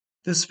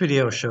This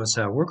video shows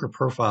how worker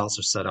profiles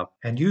are set up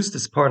and used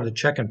as part of the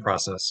check-in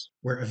process,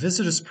 where a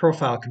visitor's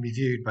profile can be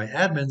viewed by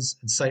admins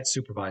and site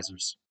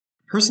supervisors.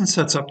 A person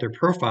sets up their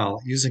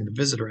profile using the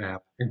Visitor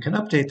app and can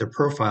update their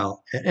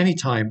profile at any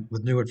time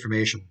with new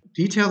information.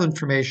 Detailed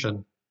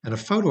information and a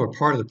photo are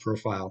part of the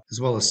profile,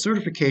 as well as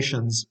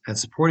certifications and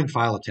supporting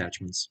file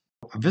attachments.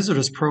 A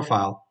visitor's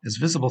profile is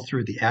visible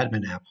through the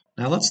admin app.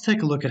 Now let's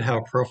take a look at how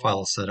a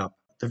profile is set up.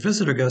 The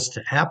visitor goes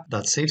to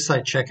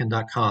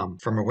app.safesitecheckin.com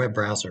from a web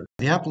browser.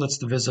 The app lets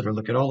the visitor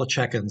look at all the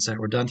check-ins that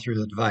were done through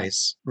the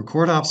device,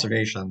 record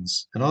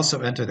observations, and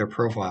also enter their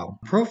profile.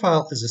 The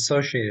profile is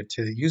associated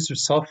to the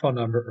user's cell phone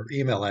number or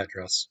email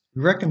address.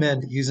 We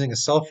recommend using a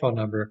cell phone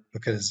number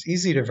because it's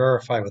easy to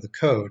verify with a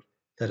code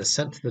that is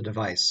sent to the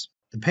device.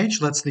 The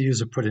page lets the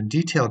user put in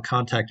detailed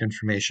contact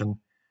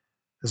information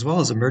as well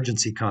as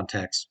emergency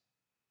contacts.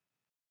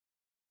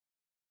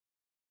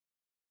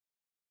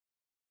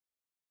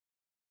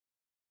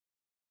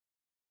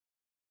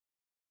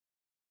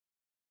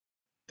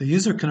 The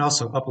user can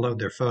also upload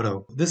their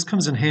photo. This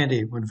comes in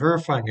handy when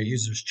verifying a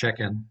user's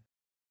check-in.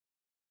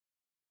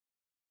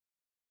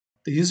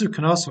 The user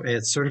can also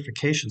add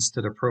certifications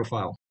to their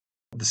profile.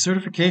 The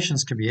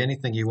certifications can be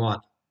anything you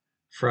want,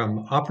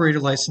 from operator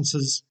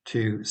licenses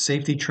to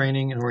safety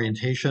training and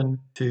orientation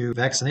to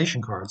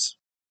vaccination cards.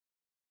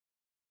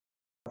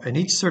 And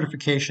each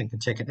certification can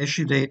take an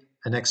issue date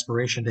and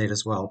expiration date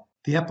as well.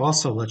 The app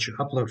also lets you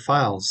upload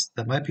files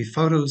that might be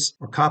photos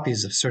or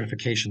copies of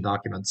certification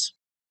documents.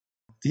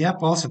 The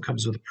app also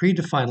comes with a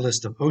predefined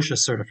list of OSHA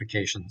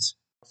certifications.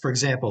 For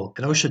example,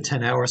 an OSHA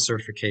 10-hour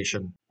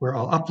certification, where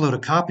I'll upload a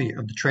copy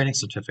of the training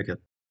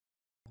certificate.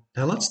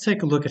 Now let's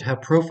take a look at how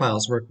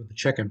profiles work with the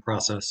check-in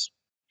process.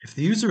 If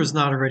the user is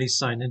not already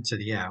signed into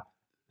the app,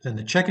 then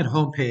the check-in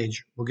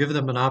homepage will give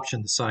them an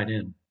option to sign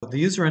in. The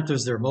user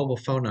enters their mobile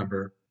phone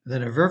number,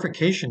 then a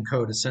verification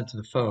code is sent to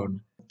the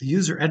phone. The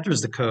user enters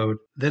the code,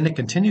 then they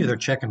continue their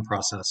check-in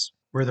process,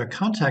 where their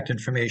contact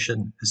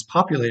information is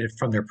populated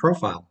from their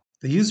profile.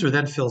 The user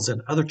then fills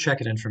in other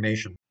check-in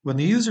information. When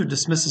the user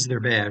dismisses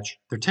their badge,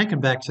 they're taken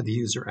back to the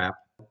user app.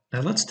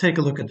 Now let's take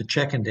a look at the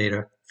check-in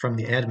data from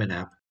the admin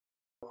app.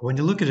 When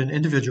you look at an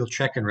individual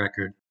check-in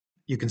record,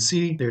 you can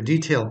see their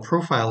detailed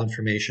profile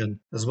information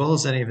as well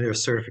as any of their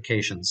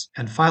certifications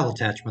and file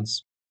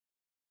attachments.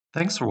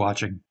 Thanks for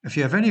watching. If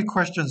you have any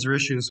questions or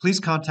issues, please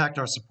contact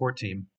our support team.